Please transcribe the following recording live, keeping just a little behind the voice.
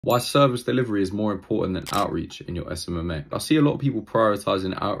Why service delivery is more important than outreach in your SMMA. I see a lot of people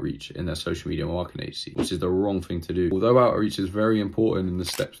prioritizing outreach in their social media marketing agency, which is the wrong thing to do. Although outreach is very important in the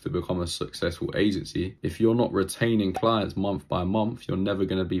steps to become a successful agency, if you're not retaining clients month by month, you're never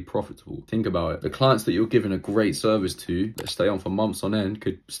going to be profitable. Think about it. The clients that you're giving a great service to that stay on for months on end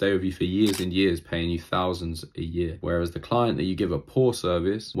could stay with you for years and years, paying you thousands a year. Whereas the client that you give a poor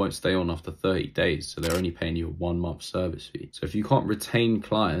service won't stay on after 30 days. So they're only paying you a 1 month service fee. So if you can't retain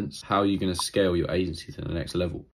clients, how are you going to scale your agency to the next level?